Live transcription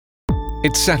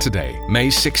It's Saturday,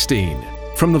 May 16.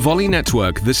 From the Volley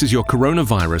Network, this is your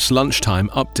coronavirus lunchtime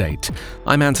update.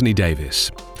 I'm Anthony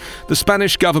Davis. The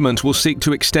Spanish government will seek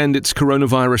to extend its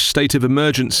coronavirus state of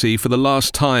emergency for the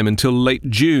last time until late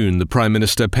June, the Prime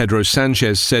Minister Pedro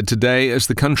Sanchez said today as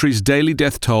the country's daily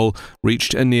death toll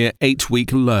reached a near 8-week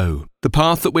low. The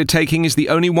path that we're taking is the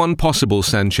only one possible,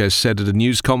 Sanchez said at a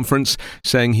news conference,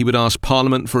 saying he would ask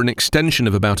Parliament for an extension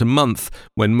of about a month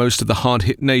when most of the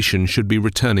hard-hit nation should be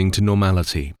returning to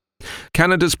normality.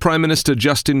 Canada's Prime Minister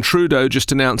Justin Trudeau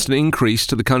just announced an increase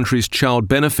to the country's child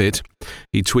benefit.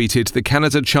 He tweeted, "The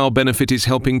Canada Child Benefit is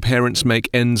helping parents make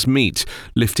ends meet,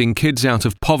 lifting kids out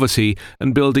of poverty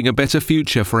and building a better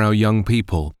future for our young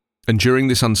people. And during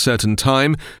this uncertain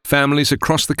time, families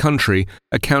across the country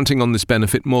are counting on this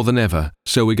benefit more than ever,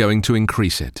 so we're going to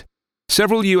increase it."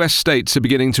 Several US states are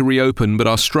beginning to reopen but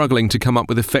are struggling to come up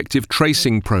with effective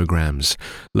tracing programs.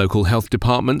 Local health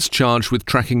departments charged with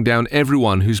tracking down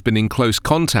everyone who's been in close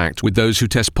contact with those who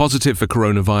test positive for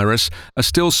coronavirus are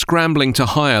still scrambling to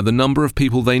hire the number of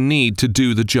people they need to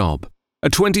do the job. A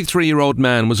 23-year-old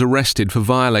man was arrested for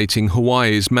violating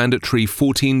Hawaii's mandatory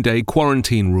 14-day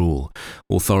quarantine rule.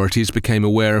 Authorities became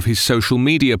aware of his social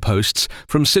media posts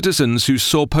from citizens who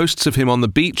saw posts of him on the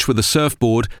beach with a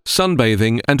surfboard,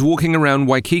 sunbathing, and walking around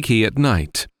Waikiki at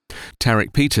night.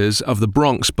 Tarek Peters of the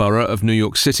Bronx borough of New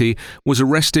York City was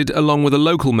arrested along with a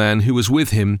local man who was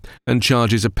with him, and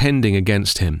charges are pending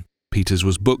against him. Peters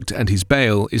was booked and his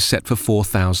bail is set for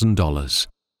 $4,000.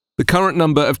 The current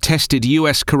number of tested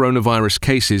US coronavirus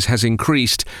cases has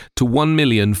increased to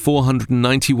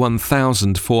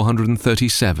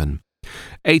 1,491,437.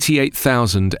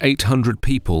 88,800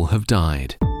 people have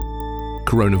died.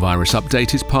 Coronavirus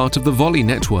Update is part of the Volley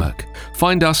Network.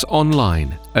 Find us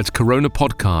online at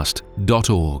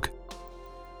coronapodcast.org.